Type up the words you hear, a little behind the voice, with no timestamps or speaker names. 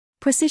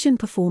precision,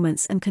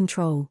 performance and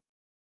control.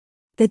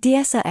 The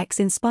DSRX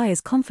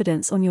inspires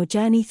confidence on your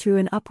journey through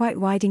an upright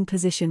riding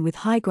position with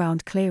high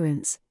ground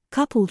clearance,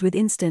 coupled with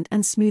instant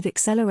and smooth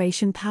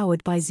acceleration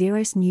powered by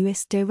Zero's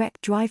newest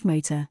direct drive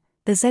motor,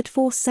 the Z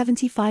Force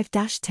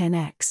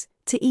 75-10X,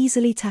 to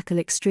easily tackle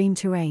extreme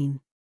terrain.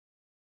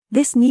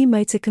 This new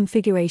motor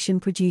configuration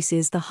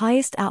produces the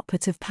highest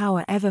output of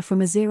power ever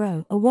from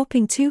a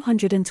whopping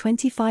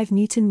 225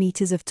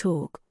 Nm of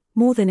torque,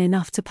 more than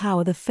enough to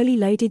power the fully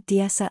loaded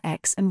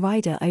DSRX and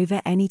rider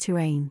over any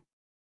terrain.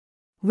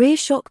 Rear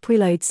shock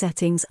preload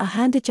settings are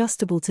hand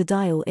adjustable to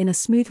dial in a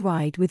smooth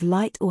ride with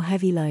light or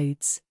heavy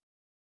loads.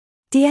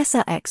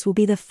 DSRX will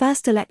be the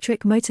first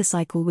electric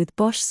motorcycle with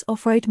Bosch's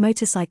off-road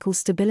motorcycle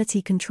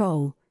stability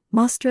control,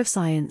 Master of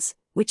Science,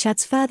 which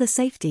adds further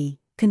safety,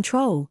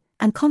 control,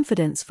 and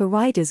confidence for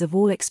riders of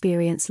all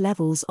experience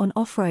levels on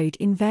off-road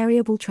in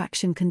variable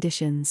traction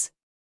conditions.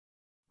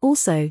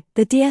 Also,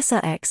 the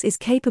DSRX is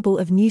capable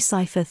of new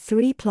Cypher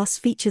 3 Plus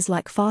features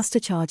like faster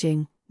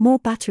charging, more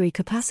battery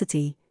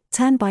capacity,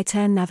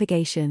 turn-by-turn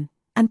navigation,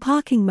 and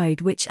parking mode,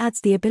 which adds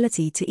the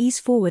ability to ease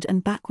forward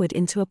and backward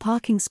into a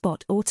parking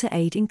spot or to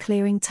aid in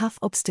clearing tough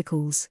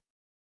obstacles.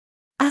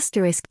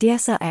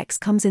 DSRX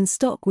comes in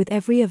stock with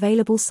every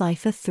available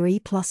Cypher 3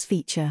 Plus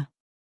feature.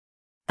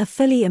 A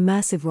fully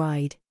immersive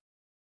ride.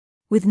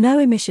 With no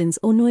emissions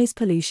or noise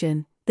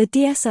pollution, the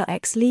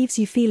DSRX leaves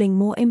you feeling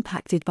more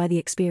impacted by the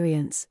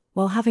experience,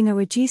 while having a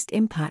reduced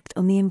impact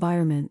on the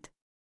environment.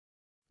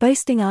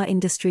 Boasting our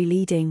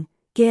industry-leading,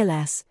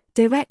 gearless,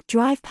 direct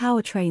drive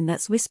powertrain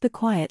that's whisper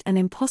quiet and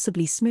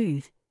impossibly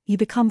smooth, you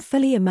become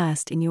fully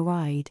immersed in your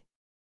ride.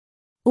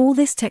 All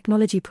this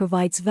technology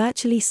provides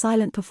virtually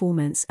silent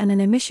performance and an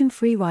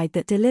emission-free ride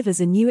that delivers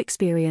a new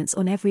experience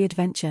on every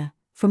adventure,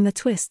 from the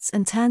twists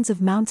and turns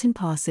of mountain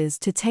passes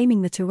to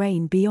taming the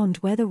terrain beyond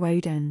where the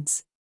road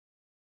ends.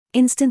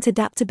 Instant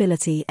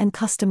adaptability and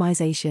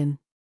customization.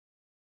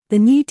 The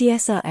new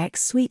DSRX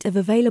suite of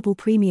available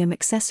premium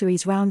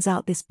accessories rounds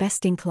out this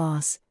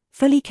best-in-class,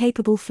 fully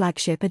capable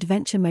flagship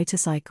adventure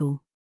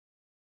motorcycle.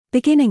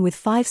 Beginning with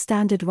 5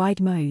 standard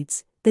ride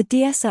modes, the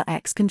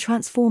DSRX can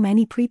transform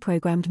any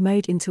pre-programmed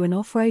mode into an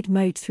off-road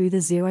mode through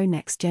the Zero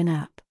Next Gen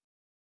app.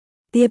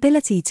 The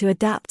ability to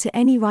adapt to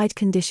any ride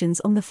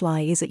conditions on the fly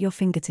is at your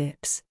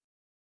fingertips.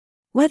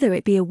 Whether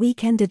it be a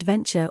weekend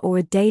adventure or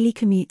a daily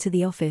commute to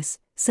the office,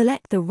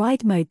 select the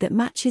ride mode that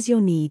matches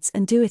your needs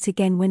and do it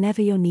again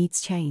whenever your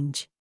needs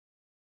change.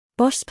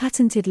 Bosch's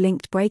patented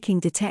linked braking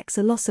detects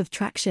a loss of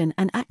traction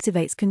and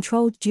activates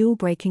controlled dual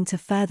braking to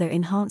further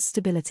enhance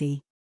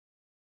stability.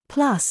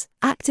 Plus,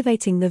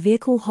 activating the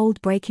vehicle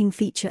hold braking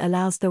feature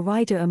allows the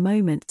rider a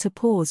moment to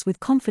pause with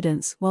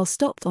confidence while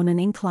stopped on an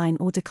incline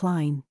or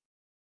decline.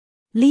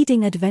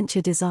 Leading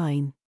adventure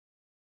design.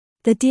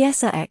 The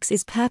DSRX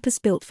is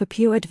purpose-built for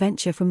pure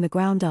adventure from the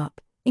ground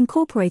up,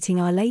 incorporating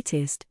our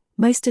latest,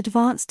 most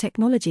advanced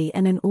technology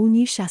and an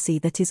all-new chassis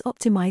that is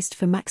optimized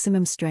for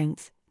maximum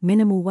strength,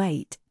 minimal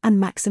weight, and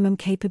maximum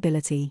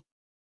capability.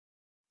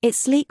 Its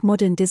sleek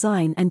modern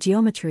design and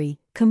geometry,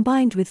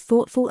 combined with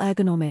thoughtful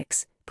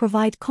ergonomics,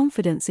 provide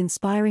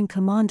confidence-inspiring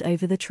command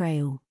over the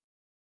trail.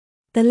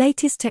 The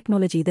latest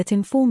technology that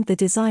informed the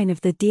design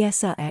of the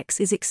DSRX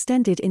is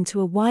extended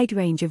into a wide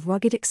range of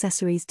rugged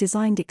accessories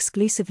designed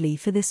exclusively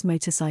for this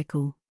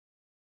motorcycle.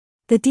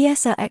 The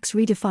DSRX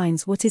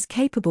redefines what is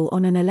capable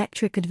on an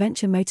electric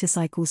adventure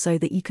motorcycle so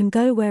that you can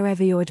go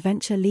wherever your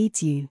adventure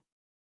leads you.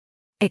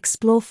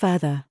 Explore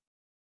further.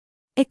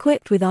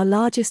 Equipped with our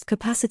largest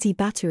capacity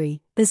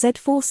battery, the Z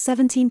Force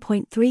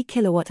 17.3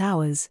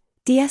 kWh,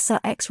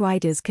 DSRX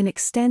riders can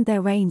extend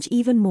their range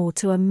even more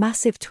to a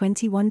massive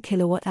 21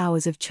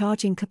 kWh of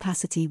charging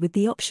capacity with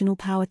the optional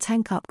power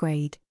tank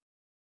upgrade.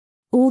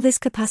 All this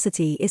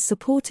capacity is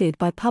supported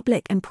by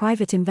public and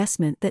private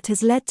investment that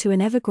has led to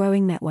an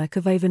ever-growing network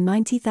of over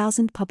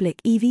 90,000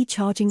 public EV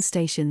charging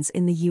stations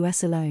in the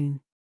US alone.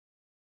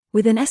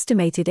 With an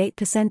estimated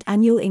 8%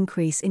 annual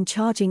increase in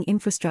charging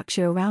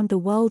infrastructure around the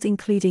world,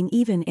 including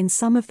even in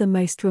some of the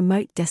most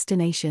remote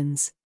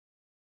destinations.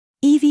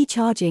 EV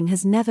charging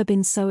has never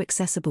been so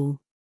accessible.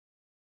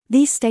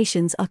 These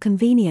stations are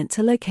convenient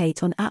to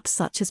locate on apps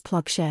such as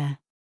PlugShare.